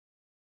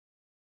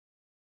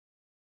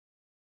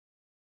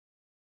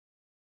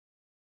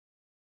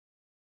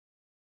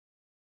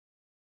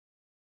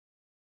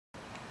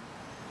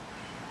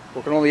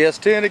Working on the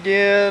S10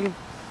 again.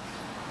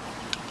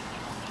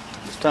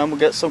 This time we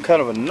got some kind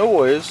of a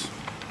noise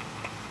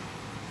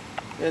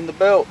in the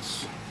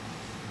belts.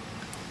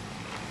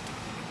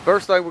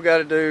 First thing we got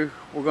to do,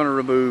 we're going to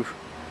remove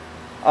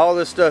all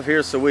this stuff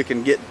here so we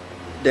can get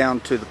down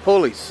to the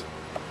pulleys.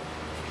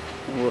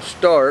 And we'll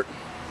start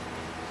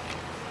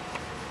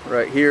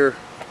right here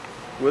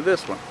with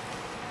this one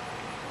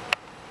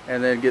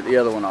and then get the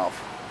other one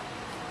off.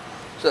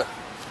 So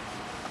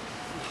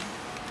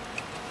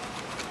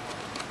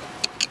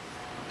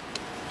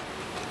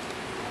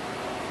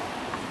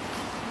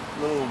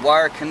little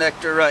wire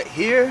connector right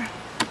here.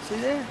 See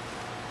there?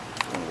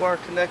 Little wire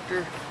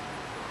connector.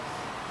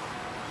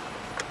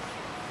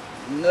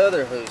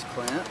 Another hose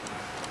clamp.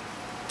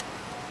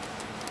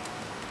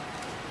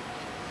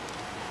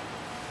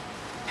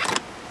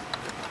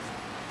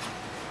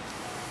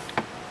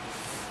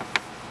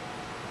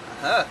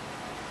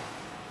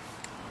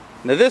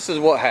 Now this is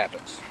what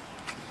happens.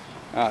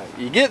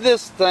 You get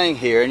this thing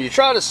here and you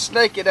try to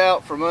snake it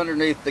out from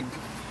underneath the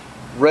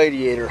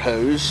radiator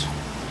hose,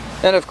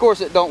 and of course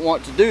it don't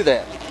want to do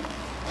that.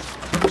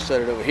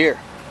 Set it over here,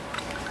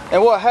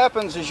 and what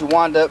happens is you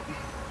wind up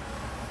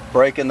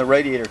breaking the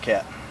radiator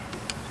cap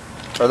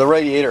or the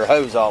radiator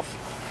hose off.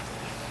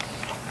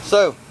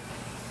 So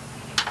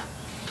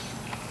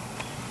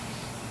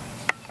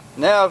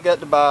now I've got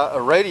to buy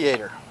a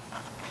radiator.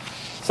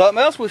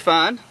 Something else we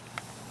find,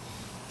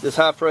 this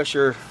high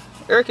pressure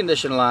air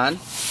conditioning line.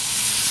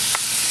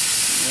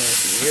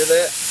 Can you hear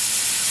that?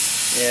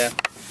 Yeah.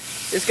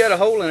 It's got a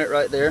hole in it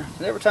right there.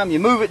 And every time you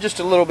move it just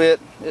a little bit,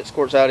 it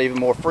squirts out even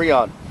more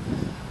Freon.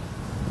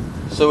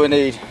 So we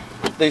need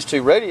these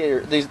two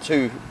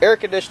air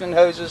conditioning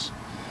hoses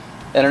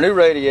and a new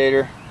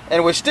radiator.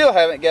 And we still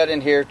haven't got in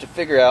here to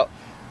figure out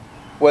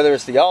whether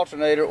it's the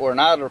alternator or an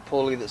idler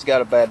pulley that's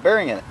got a bad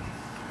bearing in it.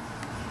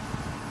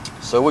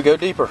 So we go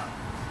deeper.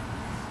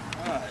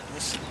 Alright,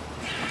 let's see.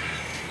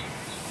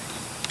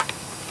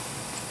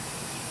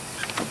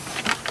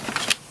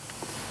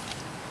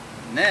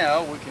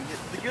 Now we can get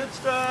the good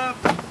stuff.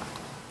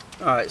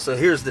 Alright, so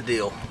here's the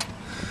deal.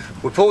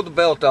 We pulled the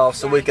belt off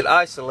so we could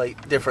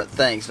isolate different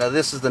things. Now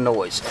this is the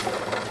noise. I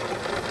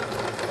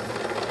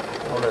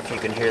don't know if you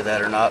can hear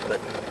that or not,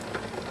 but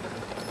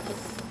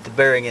the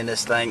bearing in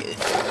this thing is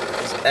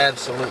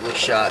absolutely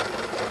shot.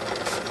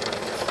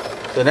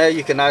 So now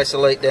you can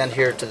isolate down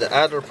here to the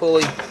idler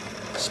pulley,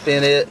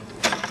 spin it.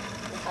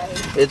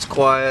 It's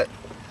quiet.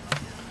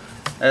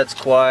 That's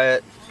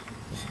quiet.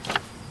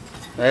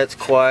 That's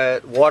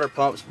quiet. Water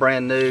pump's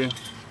brand new.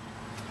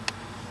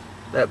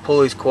 That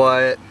pulley's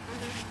quiet.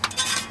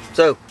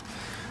 So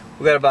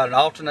we got about an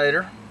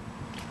alternator.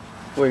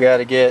 We got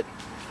to get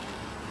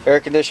air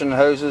conditioning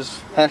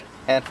hoses and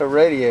a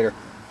radiator.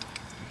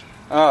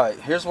 Alright,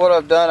 here's what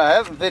I've done. I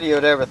haven't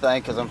videoed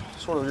everything because I'm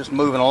sort of just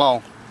moving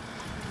along.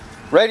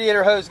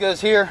 Radiator hose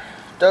goes here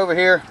to over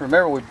here.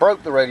 Remember, we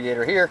broke the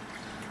radiator here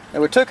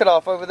and we took it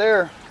off over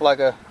there like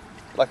a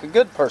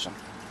good person.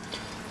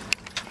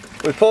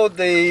 We pulled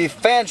the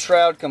fan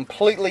shroud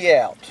completely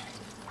out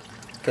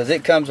because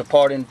it comes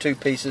apart in two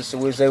pieces, so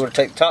we was able to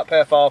take the top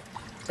half off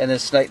and then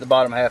snake the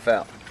bottom half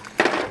out.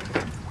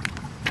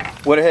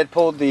 Went ahead and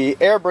pulled the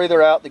air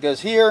breather out that goes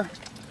here.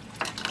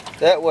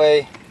 That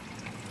way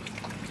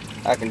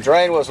I can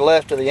drain what's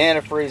left of the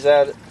antifreeze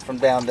out from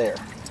down there.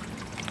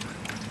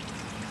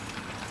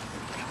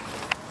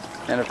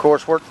 And of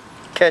course we're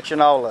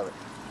catching all of it.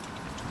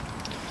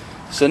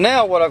 So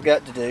now what I've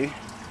got to do,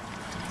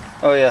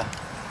 oh yeah,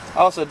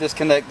 also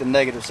disconnect the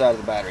negative side of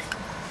the battery.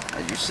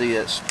 As you see,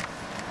 it's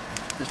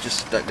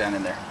just stuck down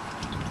in there.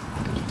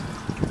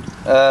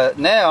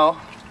 Now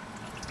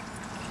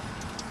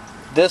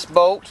this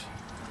bolt,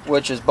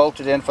 which is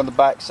bolted in from the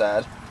back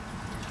side,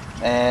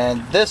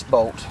 and this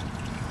bolt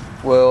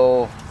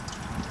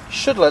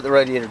should let the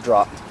radiator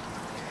drop,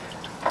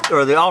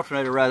 or the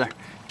alternator rather.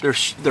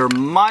 There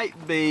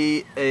might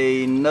be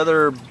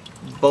another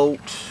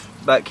bolt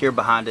back here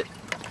behind it.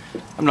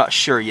 I'm not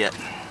sure yet.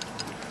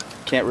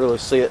 Can't really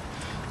see it.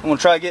 I'm going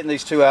to try getting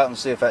these two out and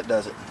see if that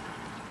does it.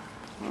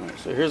 Alright,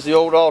 so here's the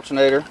old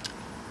alternator.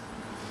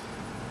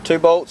 Two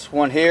bolts,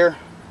 one here,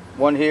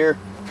 one here.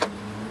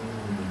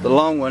 The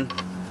long one,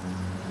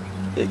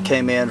 it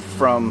came in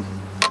from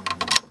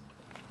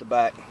the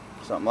back,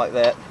 something like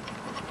that.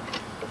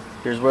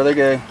 Here's where they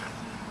go.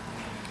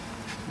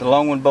 The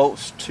long one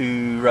bolts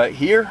to right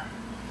here,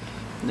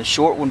 and the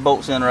short one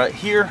bolts in right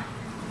here.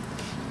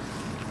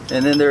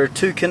 And then there are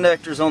two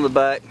connectors on the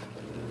back.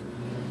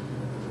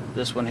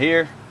 This one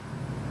here,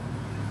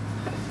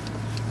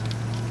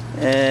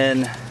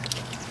 and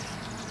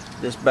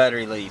this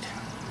battery lead.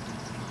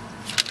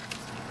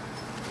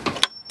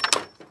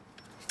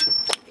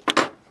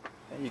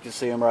 And you can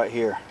see them right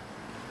here.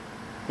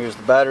 Here's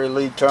the battery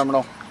lead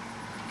terminal,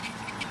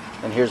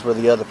 and here's where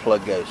the other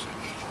plug goes.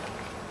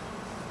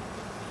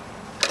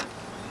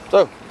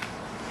 So,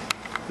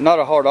 not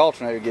a hard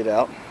alternator to get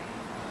out,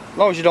 as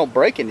long as you don't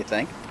break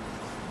anything.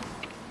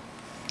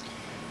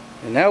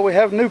 And now we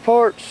have new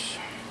parts.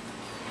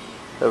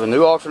 We have a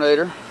new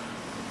alternator,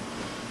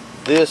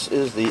 This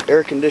is the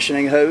air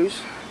conditioning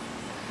hose.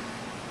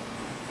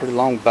 Pretty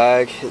long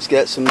bag. It's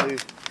got some new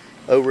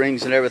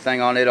O-rings and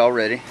everything on it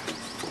already.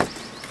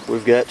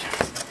 We've got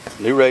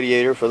new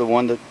radiator for the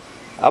one that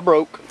I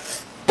broke.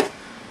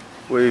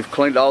 We've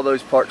cleaned all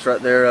those parts right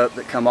there up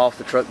that come off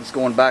the truck that's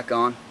going back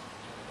on.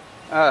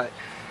 Alright,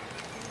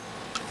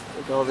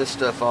 take all this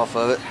stuff off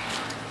of it.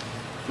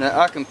 Now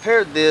I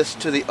compared this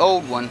to the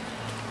old one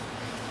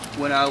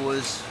when I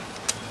was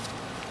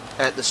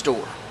at the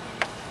store.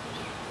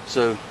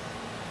 So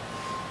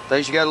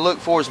things you got to look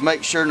for is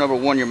make sure, number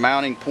one, your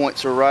mounting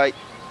points are right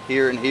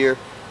here and here.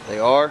 They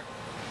are.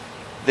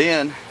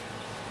 Then,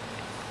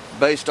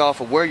 based off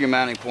of where your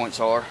mounting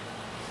points are,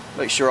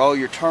 make sure all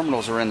your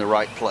terminals are in the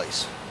right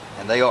place.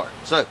 And they are.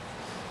 So,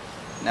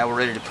 now we're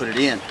ready to put it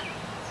in.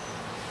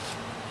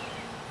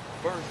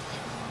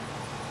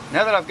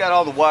 Now that I've got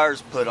all the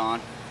wires put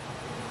on,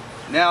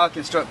 now I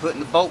can start putting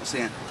the bolts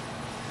in.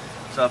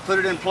 So I put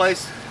it in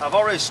place. I've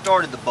already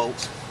started the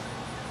bolts.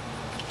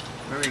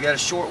 Remember, you got a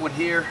short one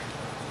here,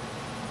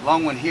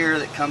 long one here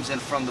that comes in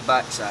from the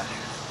back side.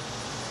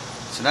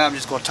 So now I'm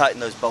just going to tighten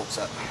those bolts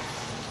up.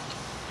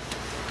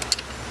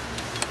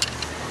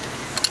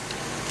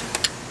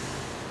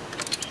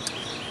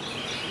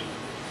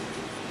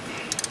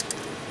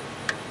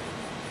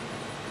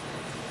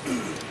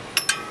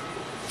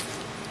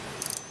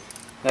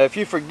 Now if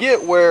you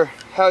forget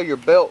how your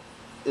belt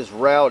is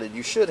routed,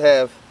 you should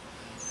have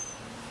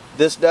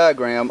this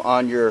diagram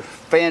on your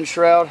fan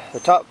shroud, the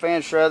top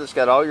fan shroud that's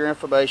got all your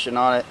information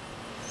on it.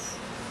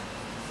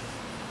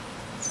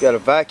 It's got a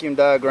vacuum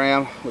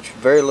diagram, which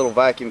very little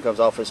vacuum comes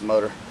off this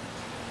motor.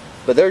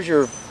 But there's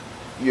your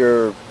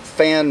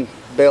fan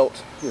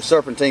belt, your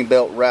serpentine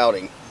belt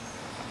routing.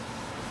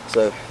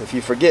 So if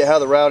you forget how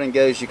the routing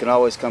goes, you can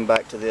always come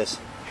back to this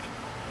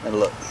and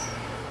look.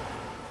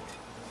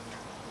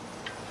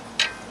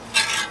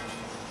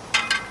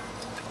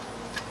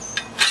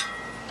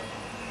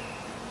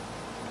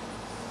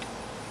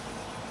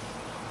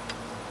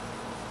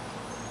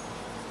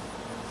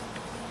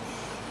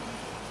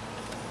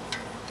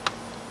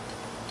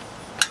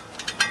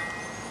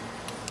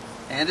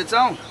 And it's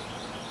on.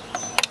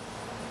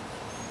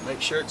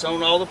 Make sure it's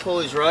on all the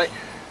pulleys right.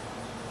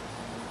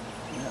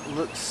 That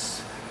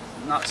looks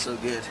not so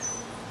good.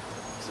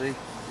 See,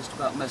 just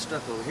about messed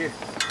up over here.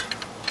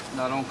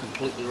 Not on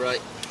completely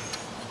right.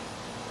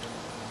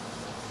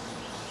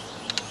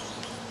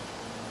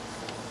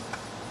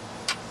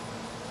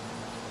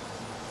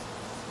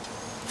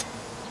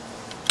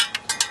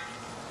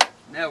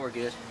 Now we're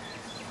good.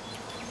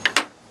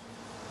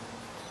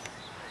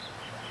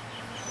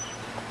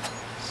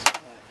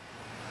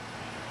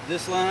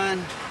 This line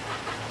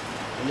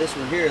and this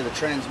one here are the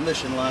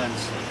transmission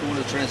lines, one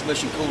of the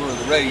transmission cooler of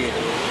the radiator.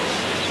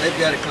 They've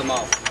got to come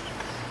off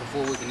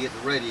before we can get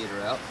the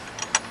radiator out.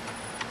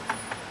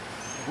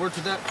 We're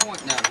to that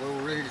point now where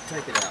we're ready to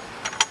take it out.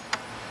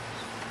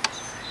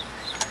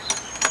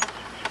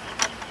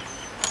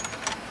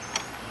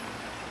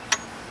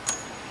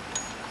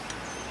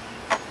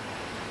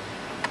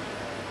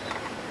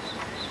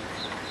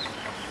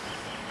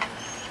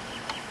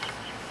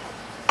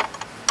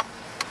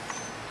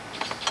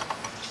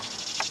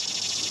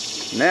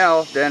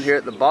 Now, down here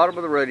at the bottom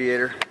of the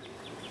radiator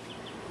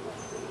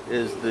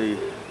is the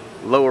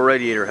lower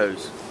radiator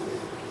hose.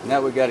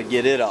 Now we've got to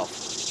get it off.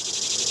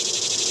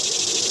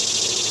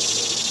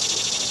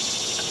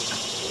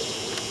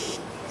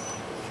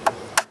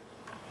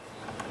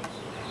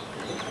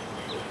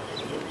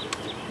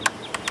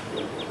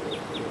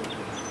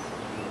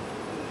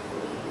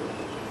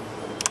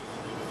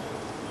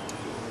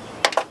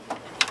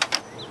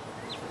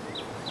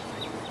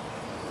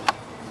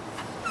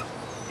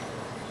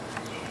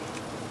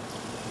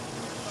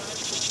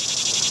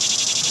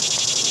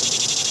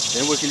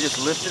 Then we can just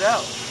lift it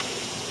out.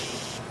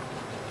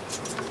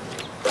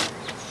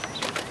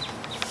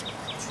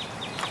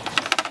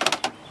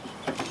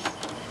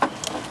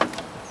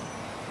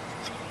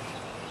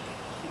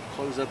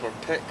 Close up our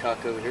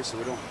petcock over here so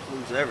we don't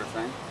lose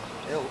everything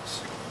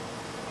else.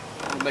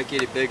 Don't make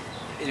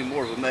any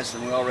more of a mess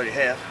than we already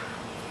have.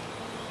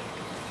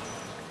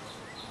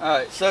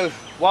 Alright, so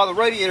while the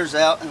radiator's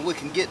out and we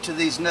can get to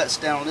these nuts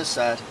down on this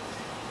side,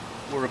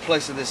 we're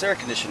replacing this air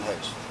conditioning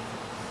hose.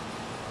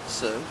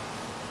 So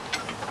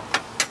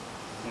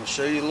I'm going to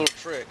show you a little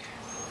trick.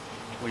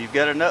 When you've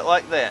got a nut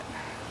like that,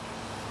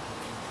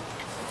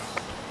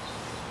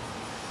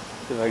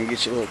 see if I can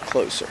get you a little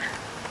closer.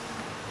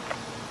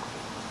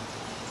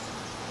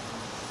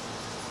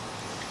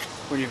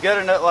 When you've got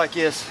a nut like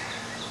this,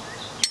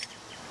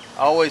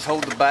 always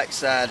hold the back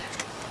side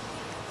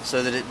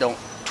so that it don't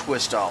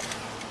twist off.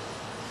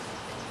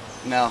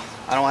 Now,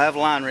 I don't have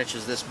line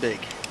wrenches this big,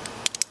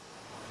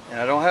 and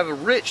I don't have a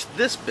wrench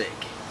this big.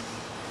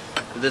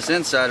 This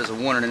inside is a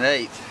 1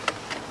 1/8.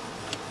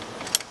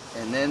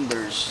 And then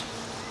there's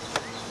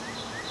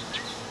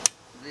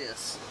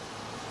this.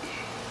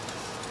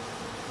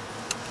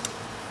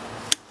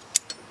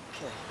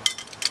 Okay.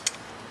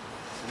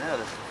 So now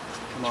it'll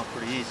come off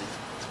pretty easy.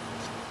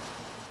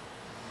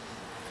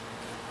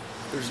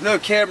 There's no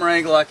camera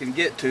angle I can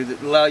get to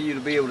that will allow you to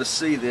be able to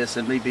see this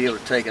and me be able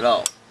to take it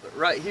off. But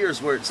right here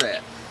is where it's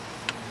at.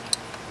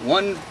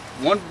 One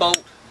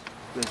bolt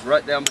goes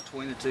right down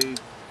between the two.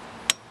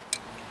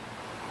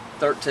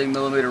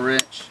 13mm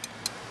wrench.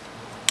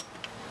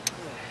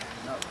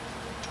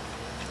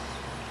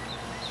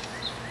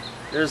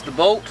 There's the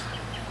bolt.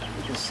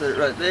 You can set it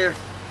right there.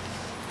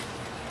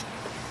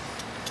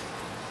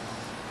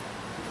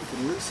 You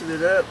can loosen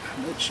it up.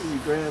 Make sure you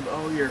grab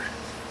all your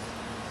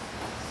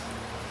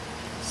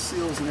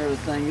seals and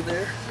everything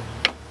there.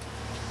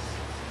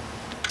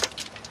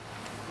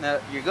 Now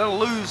you're going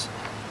to lose,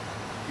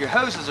 your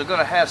hoses are going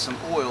to have some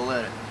oil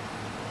in it.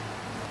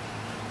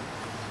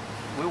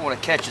 We want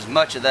to catch as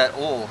much of that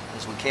oil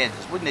as we can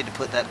because we need to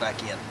put that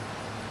back in.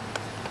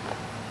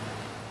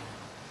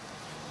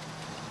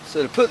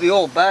 So to put the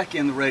oil back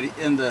in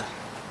the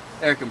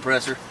air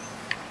compressor,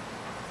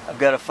 I've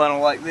got a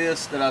funnel like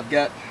this that I've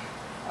got.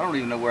 I don't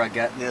even know where I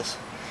got this,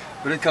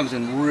 but it comes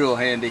in real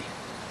handy.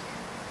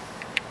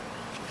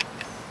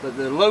 But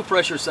the low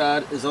pressure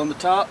side is on the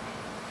top.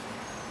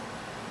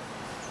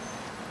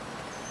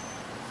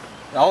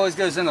 It always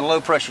goes in the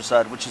low pressure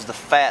side, which is the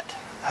fat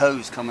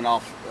hose coming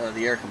off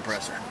the air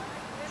compressor.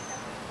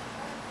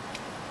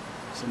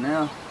 So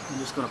now I'm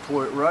just going to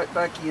pour it right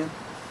back in.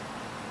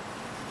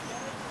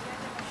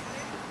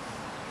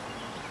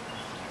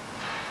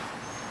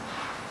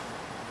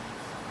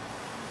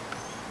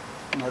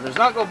 Now there's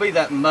not going to be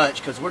that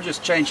much because we're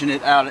just changing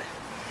it out of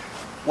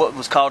what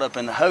was caught up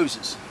in the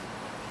hoses.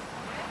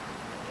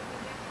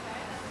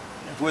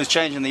 If we was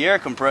changing the air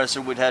compressor,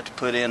 we'd have to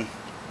put in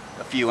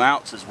a few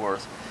ounces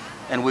worth,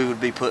 and we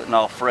would be putting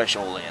all fresh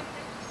oil in.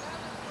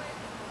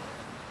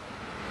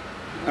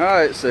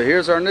 Alright, so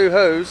here's our new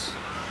hose.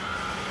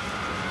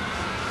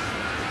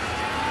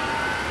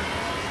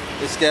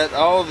 It's got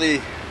all the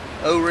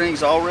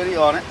O-rings already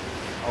on it.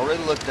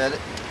 Already looked at it,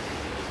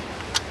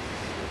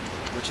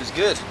 which is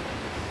good.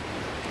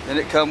 Then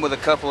it comes with a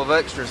couple of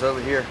extras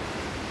over here.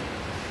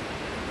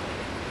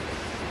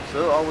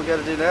 So all we got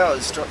to do now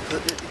is start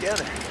putting it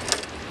together.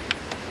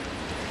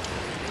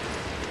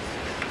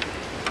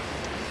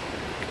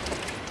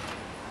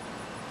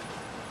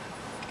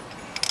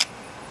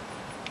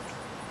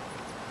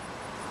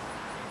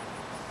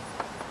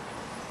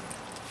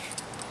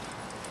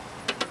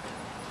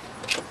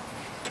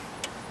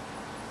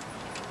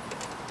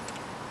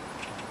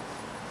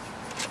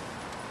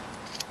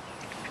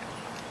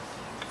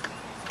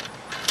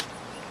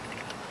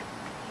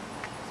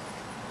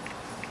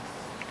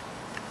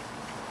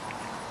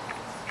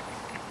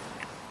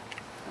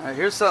 Alright,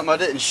 here's something I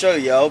didn't show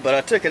y'all, but I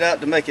took it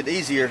out to make it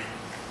easier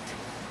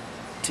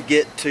to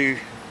get to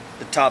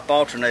the top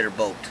alternator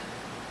bolt.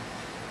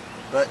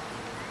 But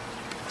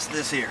it's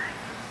this here.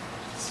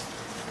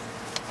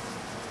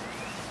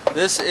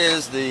 This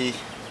is the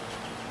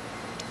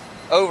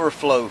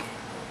overflow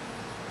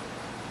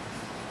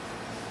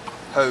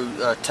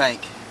hose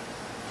tank.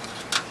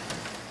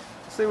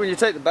 See, when you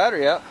take the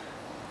battery out,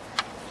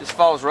 it just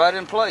falls right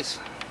in place.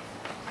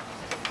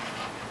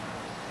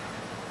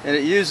 And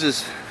it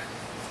uses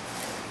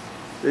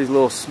these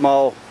little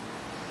small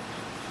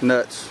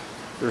nuts.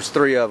 There's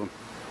 3 of them.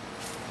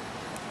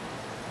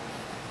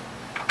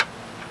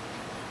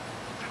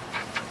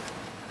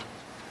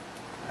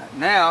 Right,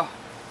 now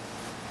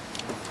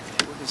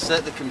we can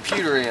set the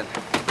computer in.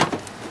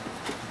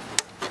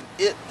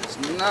 It does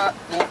not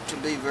want to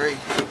be very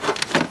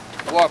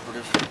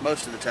cooperative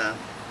most of the time.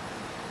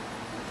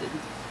 It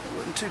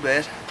wasn't too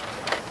bad.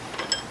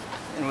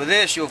 And with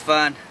this you'll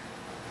find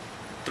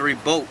 3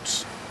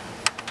 bolts.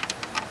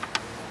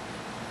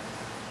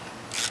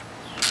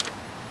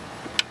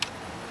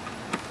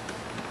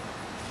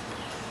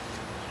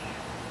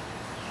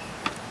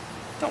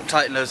 Don't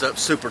tighten those up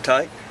super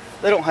tight.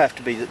 They don't have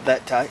to be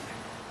that tight.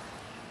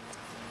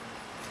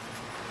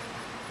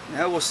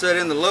 Now we'll set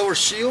in the lower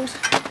shield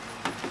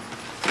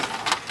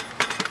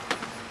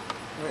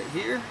right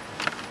here.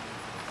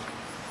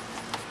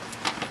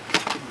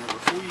 Now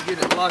before you get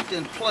it locked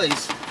in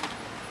place,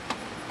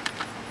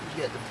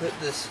 you got to put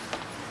this.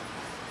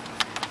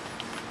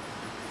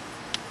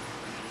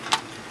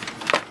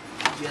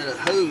 You got a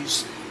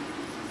hose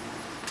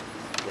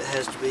that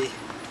has to be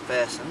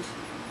fastened.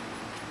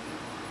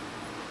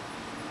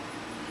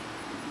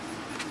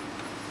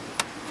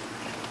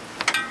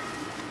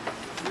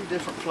 3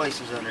 different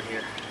places under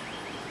here.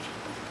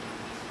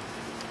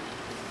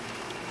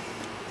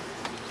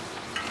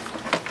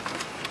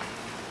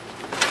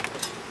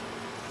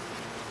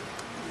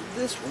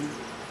 This one,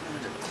 I'm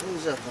going to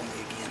close up on me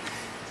again.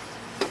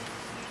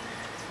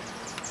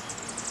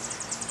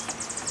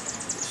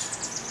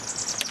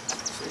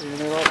 Just set it in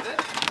there like that.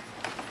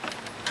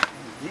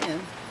 And then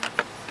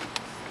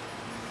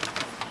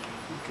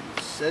you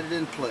can set it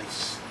in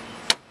place.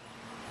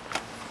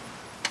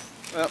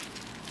 Well,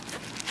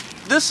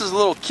 this is a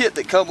little kit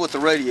that comes with the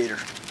radiator.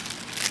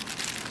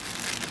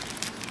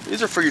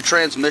 These are for your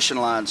transmission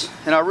lines.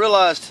 And I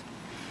realized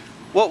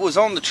what was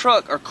on the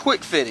truck are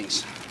quick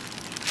fittings.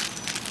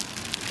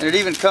 And it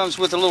even comes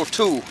with a little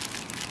tool,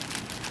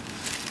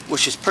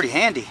 which is pretty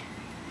handy.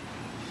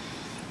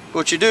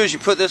 What you do is you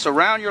put this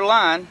around your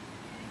line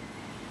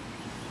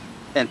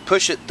and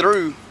push it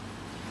through,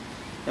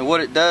 and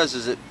what it does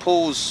is it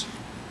pulls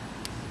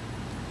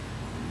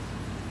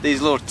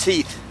these little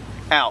teeth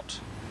out.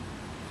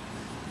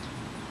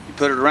 You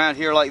put it around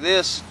here like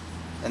this,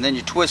 and then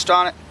you twist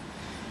on it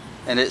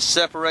and it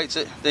separates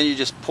it. Then you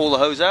just pull the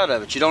hose out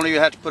of it. You don't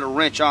even have to put a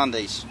wrench on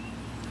these,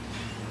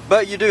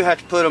 but you do have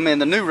to put them in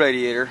the new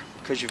radiator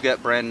because you've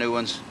got brand new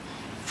ones,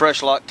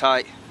 fresh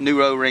Loctite,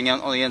 new O-ring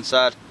on the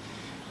inside.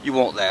 You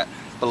want that,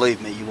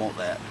 believe me, you want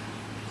that.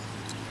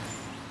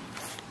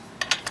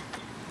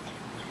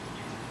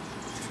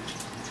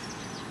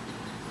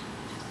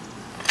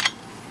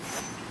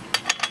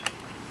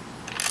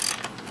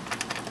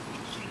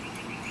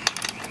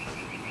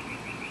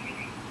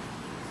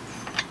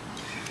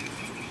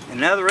 And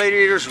now the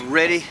radiator's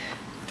ready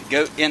to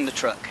go in the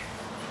truck.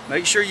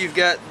 Make sure you've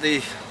got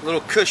the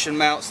little cushion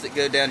mounts that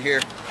go down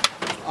here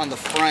on the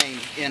frame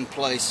in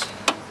place.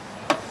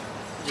 I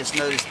just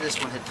noticed this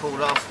one had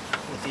pulled off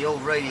with the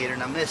old radiator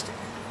and I missed it.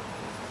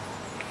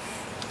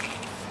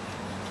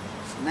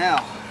 So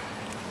now,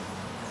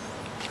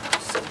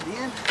 set it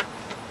in.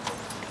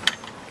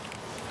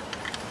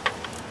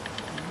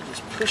 And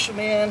just push them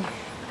in.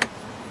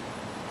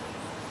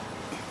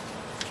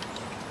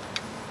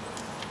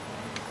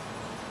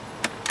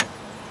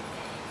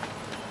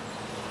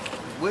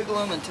 Wiggle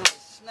them until they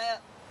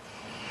snap.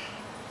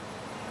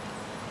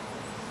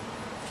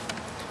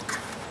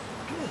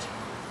 Good.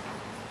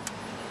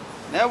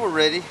 Now we're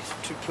ready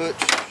to put,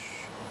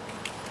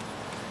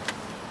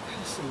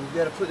 so we've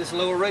got to put this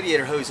lower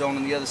radiator hose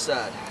on the other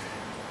side.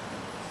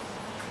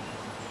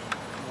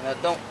 And I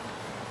don't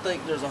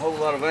think there's a whole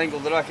lot of angle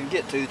that I can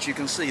get to that you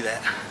can see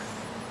that.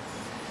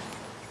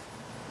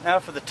 Now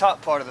for the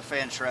top part of the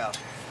fan shroud.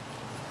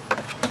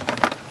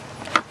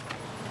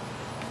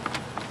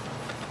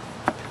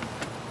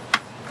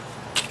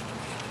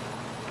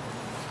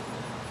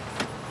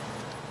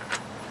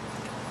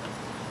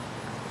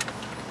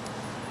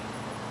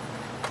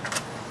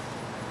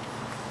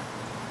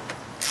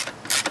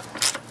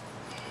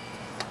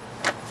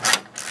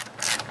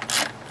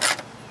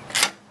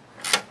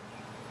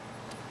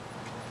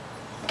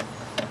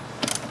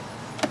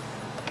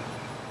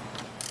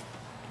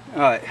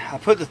 Alright, I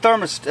put the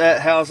thermostat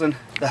housing,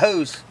 the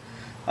hose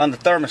on the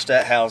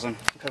thermostat housing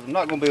because I'm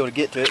not going to be able to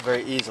get to it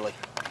very easily.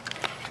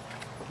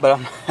 But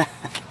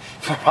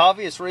for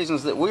obvious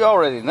reasons that we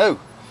already know,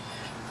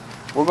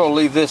 we're going to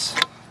leave this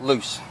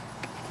loose.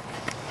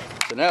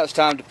 So now it's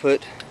time to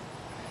put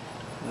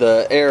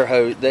the air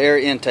hose, the air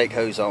intake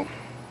hose on.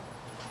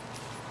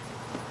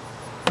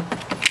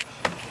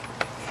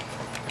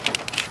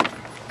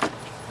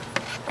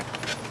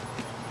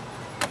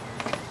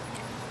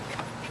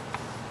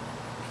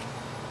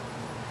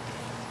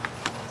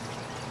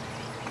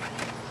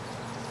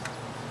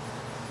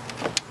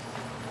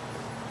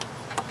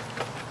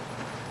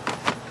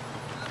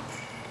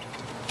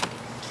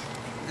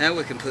 Now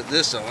we can put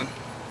this on.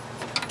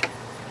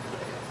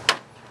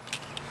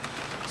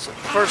 So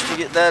first to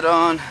get that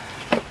on,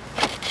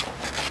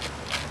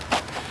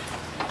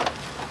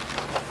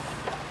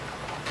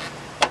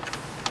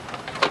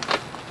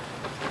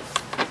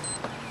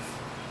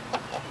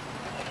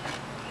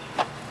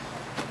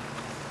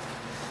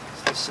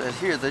 as I said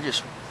here, they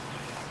just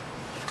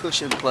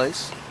push in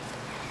place.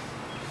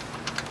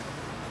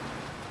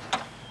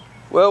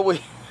 Well, we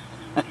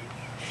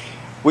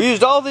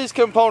used all these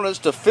components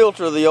to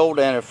filter the old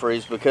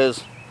antifreeze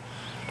because,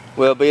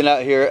 well, being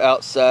out here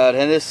outside,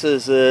 and this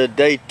is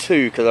day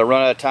 2 because I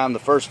run out of time the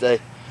first day,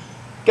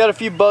 got a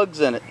few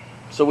bugs in it,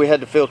 so we had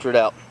to filter it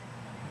out.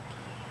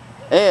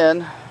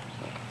 And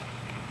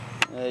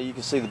you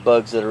can see the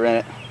bugs that are in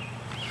it.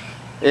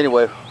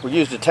 Anyway, we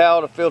used a towel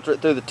to filter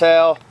it through the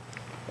towel,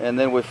 and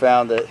then we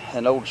found that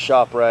an old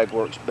shop rag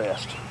works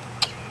best.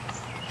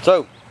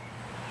 So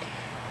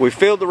we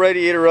filled the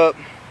radiator up.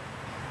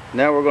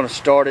 Now we're going to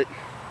start it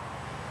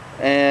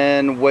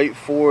and wait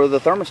for the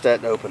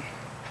thermostat to open.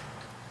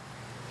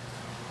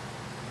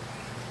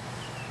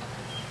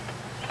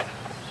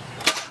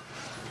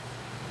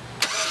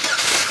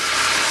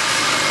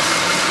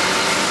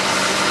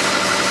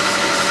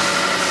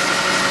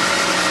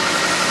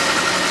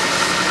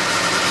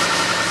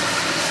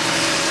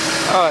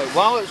 Alright,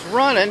 while it's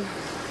running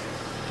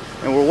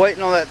and we're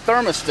waiting on that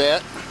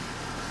thermostat,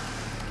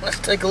 let's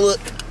take a look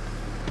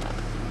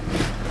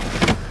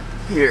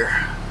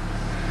here.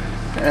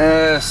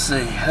 Let's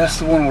see, that's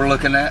the one we're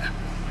looking at.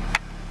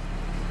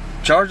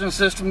 Charging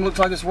system looks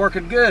like it's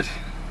working good.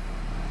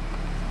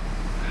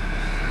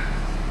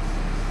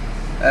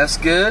 That's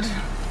good.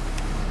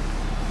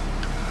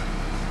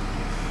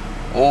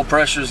 Oil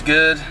pressure's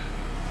good.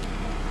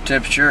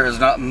 Temperature has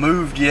not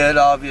moved yet,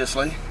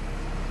 obviously.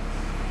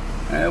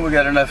 And we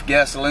got enough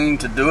gasoline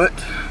to do it.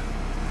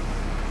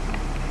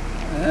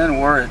 And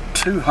we're at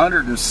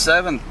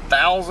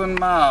 207,000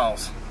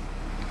 miles.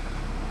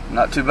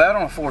 Not too bad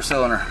on a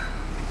 4-cylinder.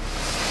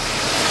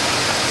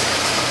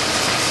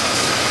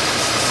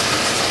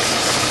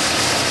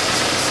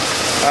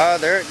 Ah,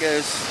 there it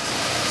goes.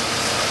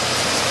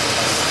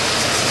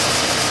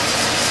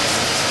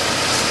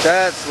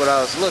 That's what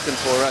I was looking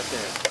for right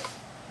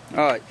there.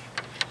 Alright,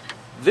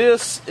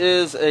 this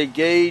is a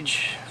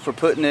gauge for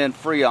putting in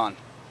Freon.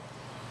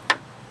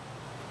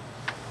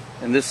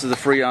 And this is the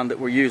Freon that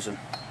we're using.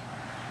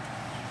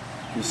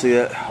 You see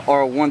that?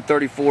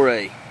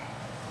 R134A.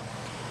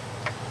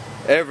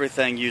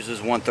 Everything uses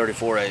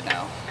 134A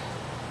now.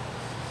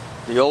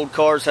 The old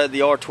cars had the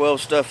R12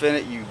 stuff in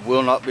it. You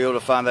will not be able to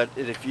find that.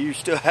 If you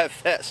still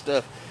have that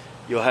stuff,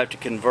 you'll have to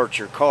convert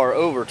your car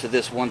over to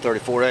this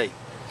 134A.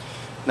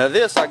 Now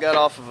this I got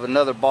off of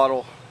another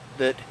bottle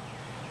that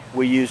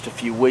we used a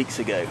few weeks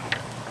ago.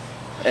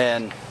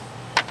 And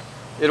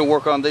it'll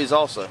work on these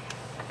also.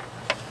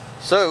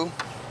 So,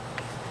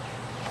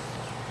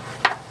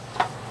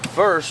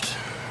 first,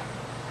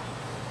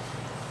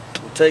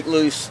 we'll take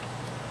loose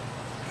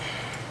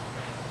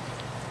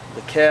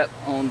the cap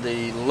on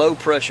the low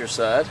pressure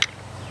side.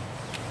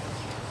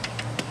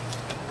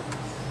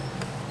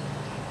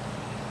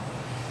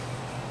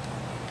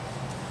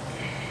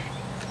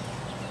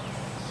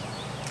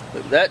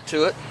 Put that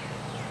to it.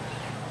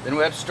 Then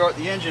we have to start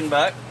the engine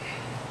back.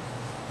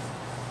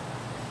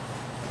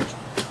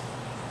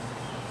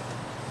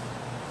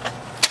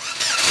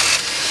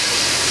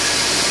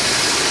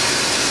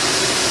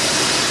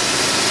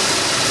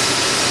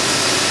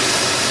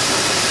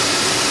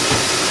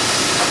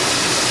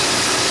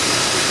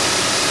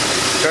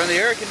 Turn the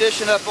air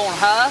conditioner up on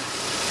high.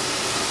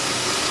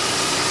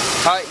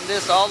 Tighten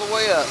this all the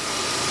way up.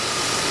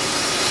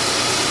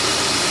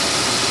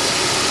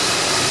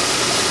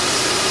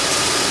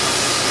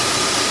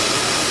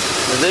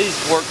 Now these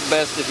work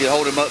best if you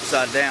hold them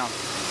upside down.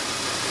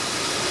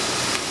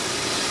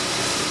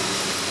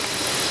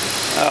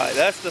 Alright,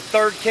 that's the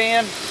third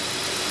can.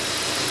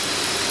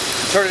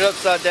 Turn it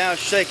upside down,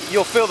 shake it.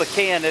 You'll feel the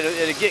can.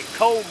 It'll get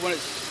cold when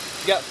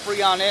it's got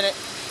Freon in it,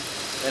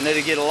 and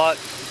it'll get a lot.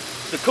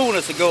 The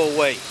coolness will go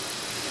away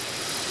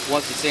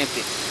once it's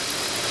empty.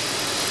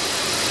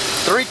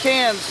 3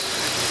 cans,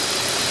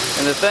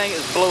 and the thing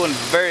is blowing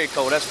very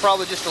cold. That's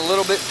probably just a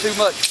little bit too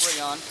much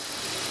Freon.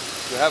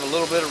 You have a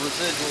little bit of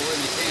residual in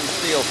the can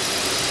still.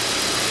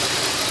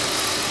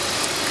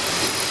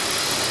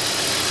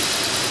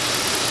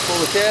 Pull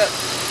the cap.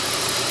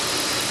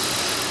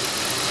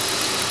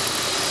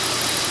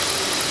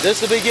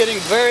 This will be getting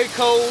very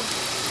cold.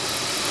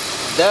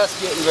 That's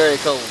getting very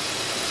cold.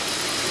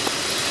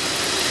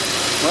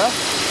 Well,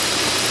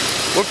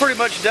 we're pretty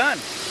much done.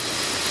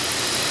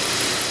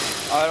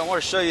 Alright, I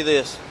want to show you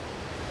this.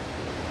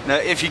 Now,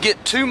 if you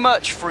get too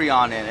much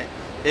Freon in it,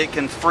 it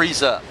can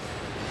freeze up.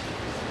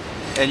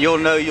 And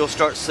you'll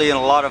start seeing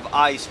a lot of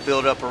ice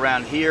build up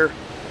around here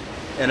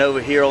and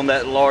over here on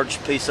that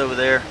large piece over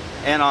there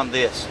and on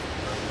this.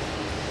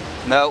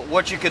 Now,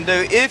 what you can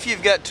do if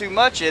you've got too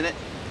much in it,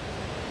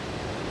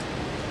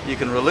 you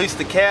can release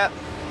the cap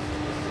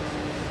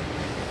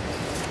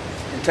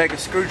and take a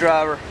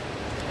screwdriver,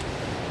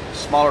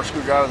 smaller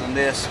screwdriver than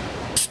this.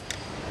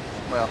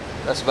 Well,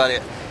 that's about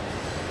it.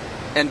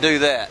 And do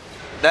that.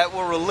 That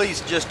will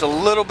release just a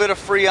little bit of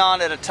Freon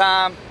at a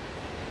time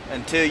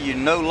until you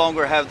no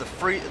longer have the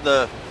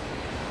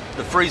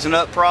freezing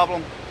up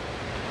problem.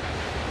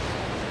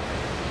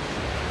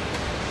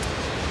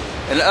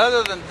 And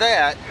other than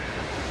that,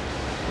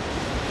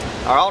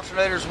 our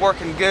alternator is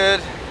working good.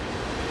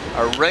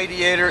 Our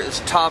radiator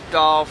is topped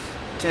off.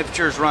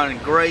 Temperature is running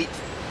great.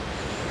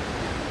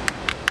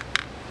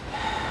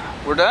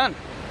 We're done.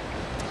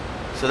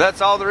 So that's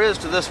all there is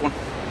to this one.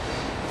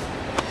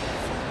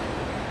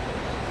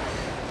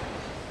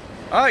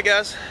 Alright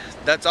guys,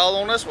 that's all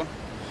on this one.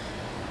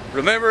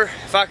 Remember,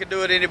 if I can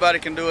do it, anybody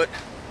can do it.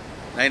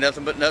 Ain't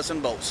nothing but nuts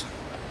and bolts.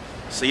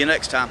 See you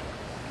next time.